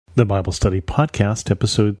The Bible Study Podcast,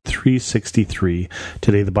 episode 363.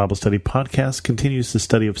 Today, the Bible Study Podcast continues the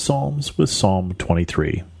study of Psalms with Psalm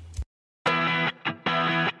 23.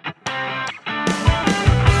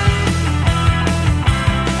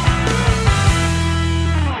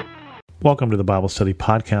 Welcome to the Bible Study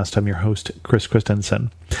Podcast. I'm your host, Chris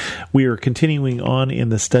Christensen. We are continuing on in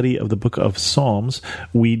the study of the book of Psalms.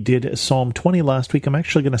 We did Psalm 20 last week. I'm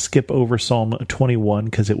actually going to skip over Psalm 21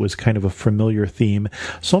 because it was kind of a familiar theme.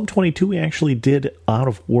 Psalm 22 we actually did out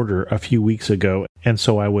of order a few weeks ago, and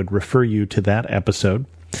so I would refer you to that episode.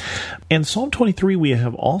 And Psalm 23 we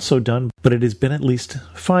have also done, but it has been at least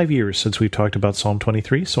 5 years since we've talked about Psalm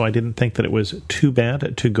 23, so I didn't think that it was too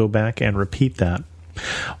bad to go back and repeat that.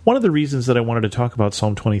 One of the reasons that I wanted to talk about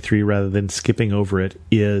Psalm 23 rather than skipping over it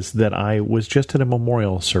is that I was just at a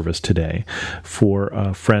memorial service today for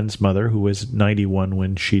a friend's mother who was 91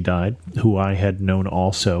 when she died, who I had known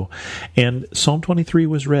also. And Psalm 23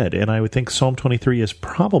 was read, and I would think Psalm 23 is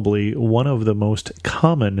probably one of the most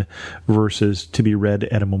common verses to be read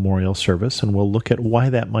at a memorial service, and we'll look at why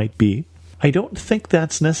that might be. I don't think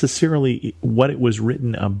that's necessarily what it was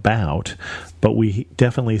written about, but we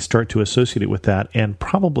definitely start to associate it with that, and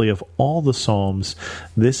probably of all the Psalms,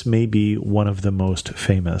 this may be one of the most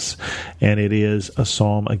famous, and it is a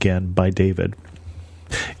psalm, again, by David.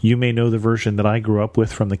 You may know the version that I grew up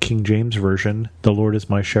with from the King James Version, "The Lord is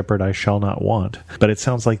my shepherd, I shall not want," but it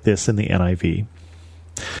sounds like this in the NIV.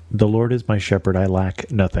 The Lord is my shepherd, I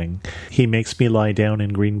lack nothing. He makes me lie down in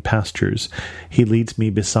green pastures. He leads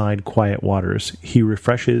me beside quiet waters. He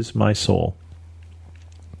refreshes my soul.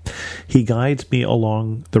 He guides me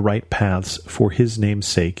along the right paths for his name's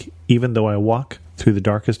sake. Even though I walk through the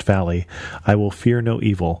darkest valley, I will fear no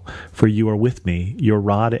evil, for you are with me. Your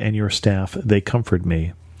rod and your staff, they comfort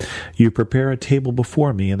me. You prepare a table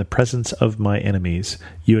before me in the presence of my enemies.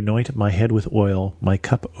 You anoint my head with oil, my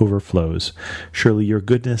cup overflows. Surely your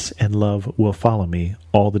goodness and love will follow me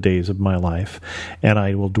all the days of my life, and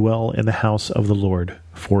I will dwell in the house of the Lord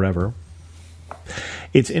forever.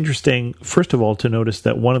 It's interesting, first of all, to notice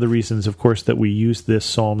that one of the reasons, of course, that we use this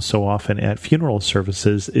psalm so often at funeral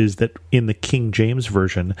services is that in the King James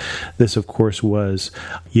Version, this, of course, was,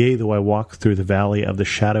 "Yea, though I walk through the valley of the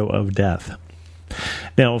shadow of death."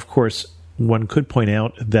 Now, of course, one could point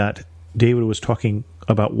out that David was talking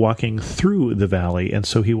about walking through the valley, and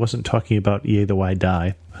so he wasn't talking about, "Yea, though I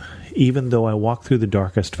die." Even though I walk through the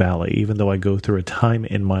darkest valley, even though I go through a time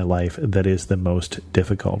in my life that is the most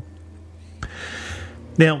difficult.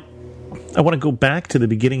 Now, I want to go back to the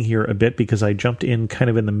beginning here a bit because I jumped in kind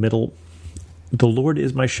of in the middle. The Lord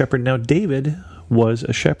is my shepherd. Now, David was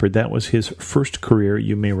a shepherd. That was his first career,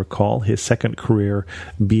 you may recall. His second career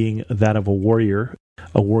being that of a warrior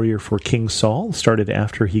for King Saul, started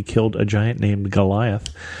after he killed a giant named Goliath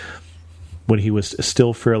when he was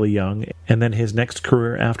still fairly young. And then his next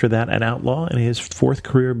career after that, an outlaw, and his fourth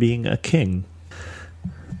career being a king.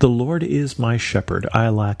 The Lord is my shepherd. I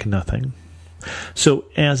lack nothing. So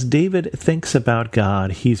as David thinks about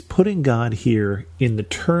God, he's putting God here in the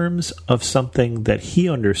terms of something that he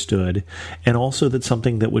understood, and also that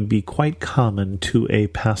something that would be quite common to a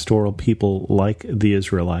pastoral people like the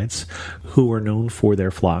Israelites, who are known for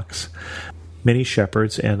their flocks. Many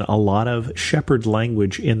shepherds, and a lot of shepherd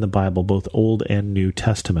language in the Bible, both Old and New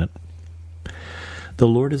Testament. The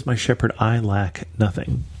Lord is my shepherd, I lack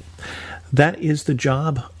nothing. That is the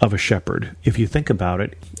job of a shepherd, if you think about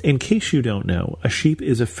it. In case you don't know, a sheep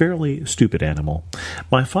is a fairly stupid animal.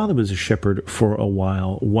 My father was a shepherd for a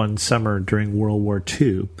while, one summer during World War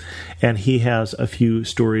II, and he has a few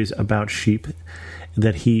stories about sheep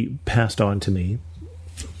that he passed on to me.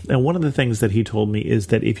 And one of the things that he told me is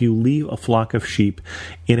that if you leave a flock of sheep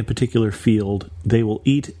in a particular field, they will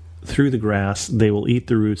eat through the grass, they will eat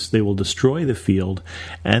the roots, they will destroy the field,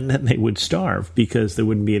 and then they would starve because there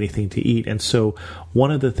wouldn't be anything to eat. And so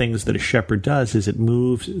one of the things that a shepherd does is it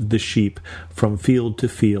moves the sheep from field to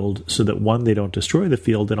field so that, one, they don't destroy the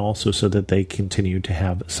field, and also so that they continue to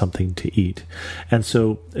have something to eat. And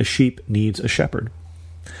so a sheep needs a shepherd.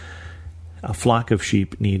 A flock of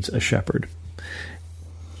sheep needs a shepherd.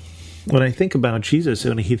 When I think about Jesus,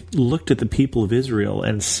 when he looked at the people of Israel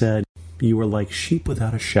and said, "You are like sheep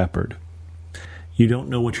without a shepherd. You don't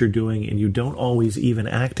know what you're doing, and you don't always even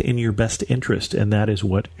act in your best interest," and that is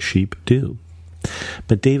what sheep do.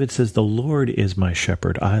 But David says, "The Lord is my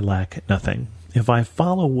shepherd, I lack nothing." If I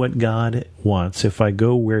follow what God wants, if I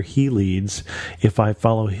go where he leads, if I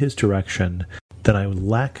follow his direction, then I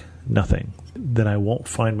lack nothing, then I won't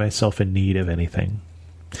find myself in need of anything.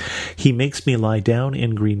 He makes me lie down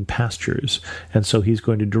in green pastures, and so he's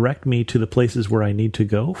going to direct me to the places where I need to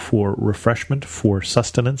go for refreshment, for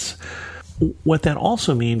sustenance, What that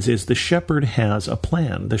also means is the shepherd has a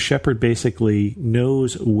plan. The shepherd basically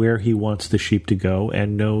knows where he wants the sheep to go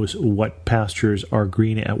and knows what pastures are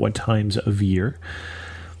green at what times of year.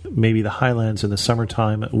 Maybe the highlands in the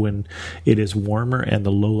summertime when it is warmer and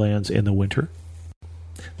the lowlands in the winter.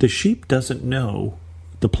 The sheep doesn't know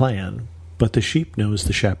the plan, but the sheep knows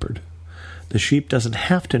the shepherd. The sheep doesn't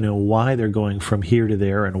have to know why they're going from here to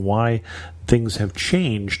there and why things have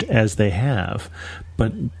changed as they have,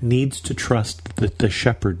 but needs to trust that the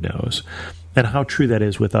shepherd knows, and how true that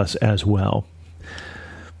is with us as well.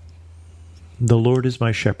 The Lord is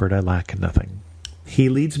my shepherd, I lack nothing. He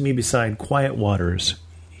leads me beside quiet waters.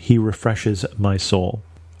 He refreshes my soul.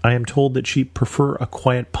 I am told that sheep prefer a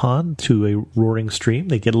quiet pond to a roaring stream.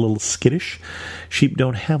 They get a little skittish. Sheep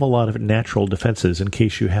don't have a lot of natural defenses, in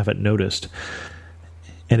case you haven't noticed.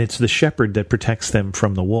 And it's the shepherd that protects them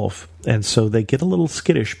from the wolf. And so they get a little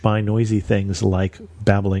skittish by noisy things like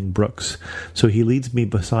babbling brooks. So he leads me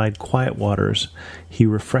beside quiet waters. He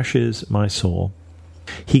refreshes my soul.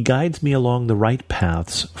 He guides me along the right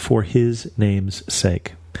paths for his name's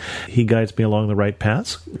sake. He guides me along the right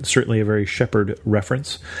paths. Certainly a very shepherd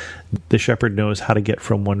reference. The shepherd knows how to get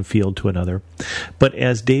from one field to another. But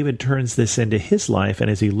as David turns this into his life, and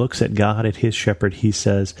as he looks at God, at his shepherd, he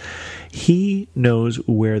says, he knows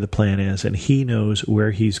where the plan is, and he knows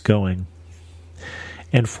where he's going.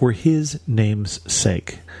 And for his name's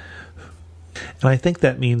sake. And I think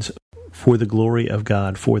that means for the glory of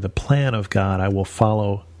God, for the plan of God, I will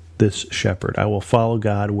follow this shepherd. I will follow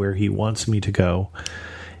God where he wants me to go.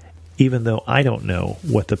 Even though I don't know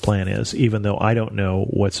what the plan is, even though I don't know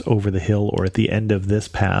what's over the hill or at the end of this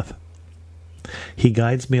path, he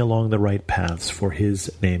guides me along the right paths for his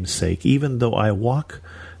name's sake. Even though I walk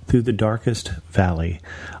through the darkest valley,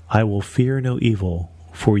 I will fear no evil,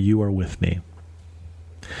 for you are with me.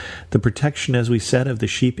 The protection, as we said, of the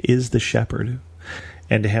sheep is the shepherd,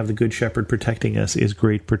 and to have the good shepherd protecting us is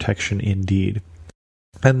great protection indeed.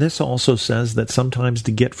 And this also says that sometimes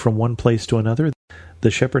to get from one place to another, the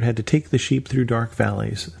shepherd had to take the sheep through dark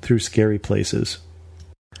valleys, through scary places.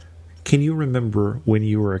 Can you remember when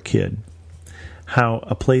you were a kid how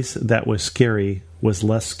a place that was scary was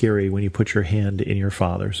less scary when you put your hand in your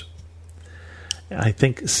father's? I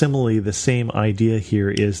think similarly the same idea here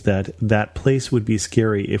is that that place would be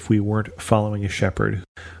scary if we weren't following a shepherd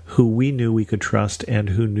who we knew we could trust and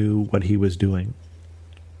who knew what he was doing.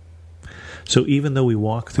 So even though we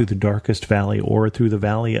walk through the darkest valley or through the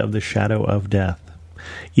valley of the shadow of death,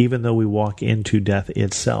 even though we walk into death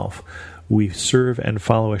itself, we serve and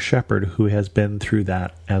follow a shepherd who has been through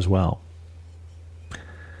that as well.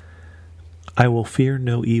 I will fear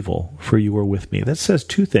no evil, for you are with me. That says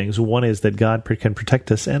two things. One is that God can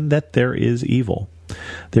protect us and that there is evil.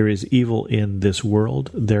 There is evil in this world.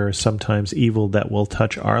 There is sometimes evil that will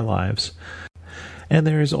touch our lives. And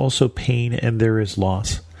there is also pain and there is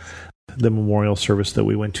loss. The memorial service that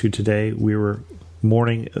we went to today, we were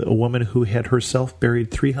mourning a woman who had herself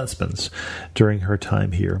buried 3 husbands during her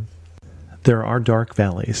time here. There are dark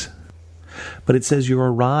valleys. But it says,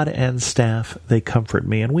 your rod and staff, they comfort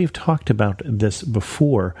me. And we've talked about this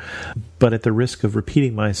before, but at the risk of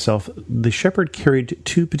repeating myself, the shepherd carried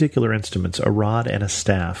 2 particular instruments, a rod and a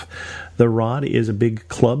staff. The rod is a big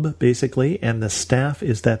club, basically, and the staff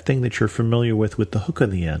is that thing that you're familiar with the hook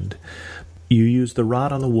on the end. You use the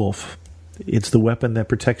rod on the wolf. It's the weapon that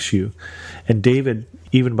protects you. And David,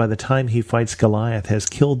 even by the time he fights Goliath, has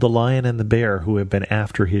killed the lion and the bear who have been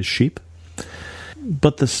after his sheep.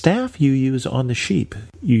 But the staff you use on the sheep,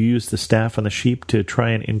 you use the staff on the sheep to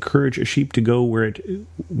try and encourage a sheep to go where it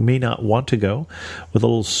may not want to go, with a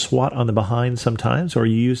little swat on the behind sometimes, or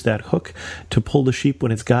you use that hook to pull the sheep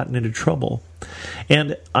when it's gotten into trouble.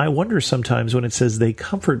 And I wonder sometimes when it says they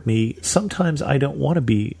comfort me, sometimes I don't want to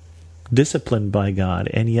be disciplined by God,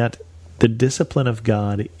 and yet the discipline of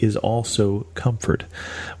God is also comfort.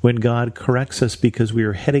 When God corrects us because we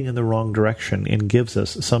are heading in the wrong direction and gives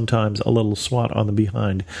us sometimes a little swat on the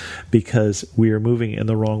behind because we are moving in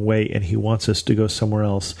the wrong way and he wants us to go somewhere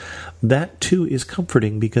else, that too is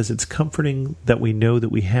comforting, because it's comforting that we know that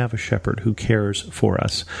we have a shepherd who cares for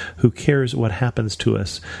us, who cares what happens to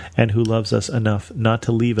us, and who loves us enough not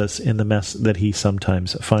to leave us in the mess that he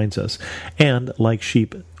sometimes finds us. And like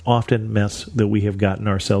sheep, often mess that we have gotten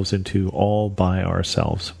ourselves into all by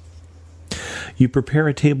ourselves. You prepare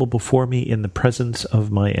a table before me in the presence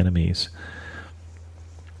of my enemies.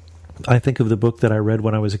 I think of the book that I read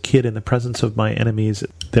when I was a kid, In the Presence of My Enemies,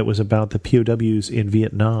 that was about the POWs in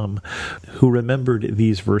Vietnam who remembered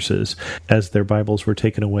these verses as their Bibles were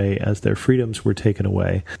taken away, as their freedoms were taken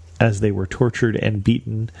away, as they were tortured and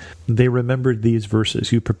beaten. They remembered these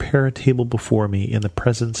verses. You prepare a table before me in the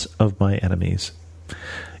presence of my enemies.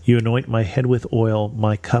 You anoint my head with oil,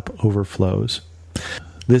 my cup overflows.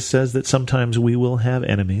 This says that sometimes we will have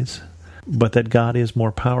enemies, but that God is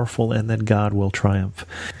more powerful and that God will triumph.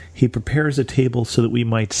 He prepares a table so that we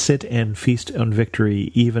might sit and feast on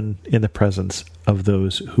victory even in the presence of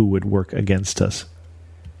those who would work against us.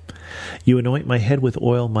 You anoint my head with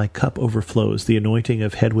oil, my cup overflows. The anointing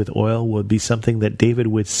of head with oil would be something that David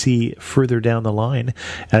would see further down the line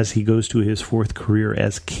as he goes to his fourth career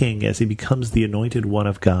as king, as he becomes the anointed one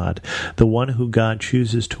of God, the one who God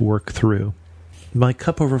chooses to work through. My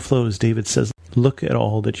cup overflows, David says, look at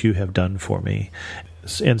all that you have done for me.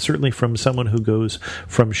 And certainly from someone who goes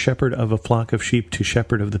from shepherd of a flock of sheep to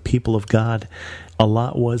shepherd of the people of God, a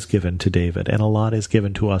lot was given to David, and a lot is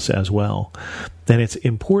given to us as well. And it's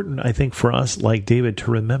important, I think, for us, like David,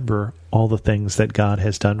 to remember all the things that God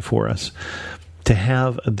has done for us, to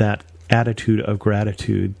have that attitude of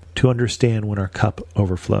gratitude, to understand when our cup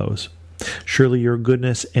overflows. Surely your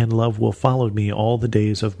goodness and love will follow me all the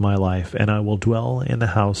days of my life, and I will dwell in the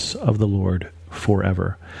house of the Lord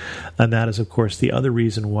forever. And that is, of course, the other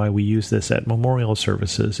reason why we use this at memorial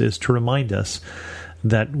services, is to remind us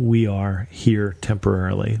that we are here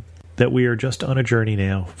temporarily, that we are just on a journey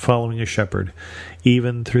now, following a shepherd,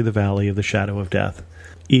 even through the valley of the shadow of death.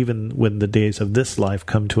 Even when the days of this life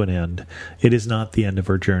come to an end, it is not the end of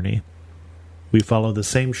our journey. We follow the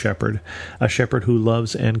same shepherd, a shepherd who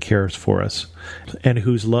loves and cares for us, and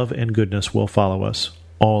whose love and goodness will follow us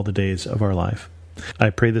all the days of our life.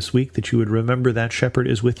 I pray this week that you would remember that shepherd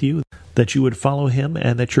is with you, that you would follow him,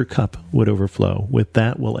 and that your cup would overflow. With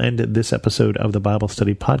that, we'll end this episode of the Bible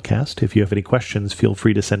Study Podcast. If you have any questions, feel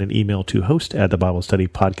free to send an email to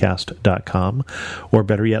host@thebiblestudypodcast.com, or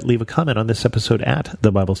better yet, leave a comment on this episode at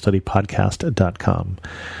thebiblestudypodcast.com.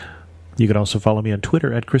 You can also follow me on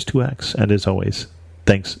Twitter at Chris2X, and as always,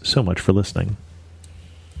 thanks so much for listening.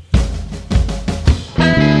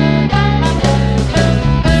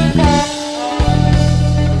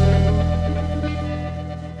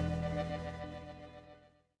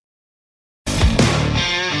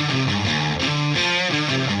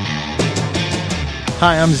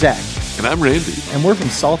 Hi, I'm Zach. And I'm Randy. And we're from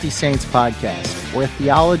Salty Saints Podcast. We're a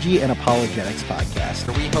theology and apologetics podcast.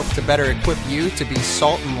 We hope to better equip you to be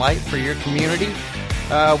salt and light for your community.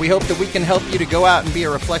 We hope that we can help you to go out and be a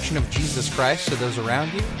reflection of Jesus Christ to those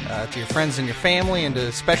around you, to your friends and your family, and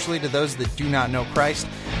especially to those that do not know Christ.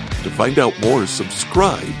 To find out more,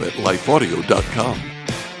 subscribe at lifeaudio.com.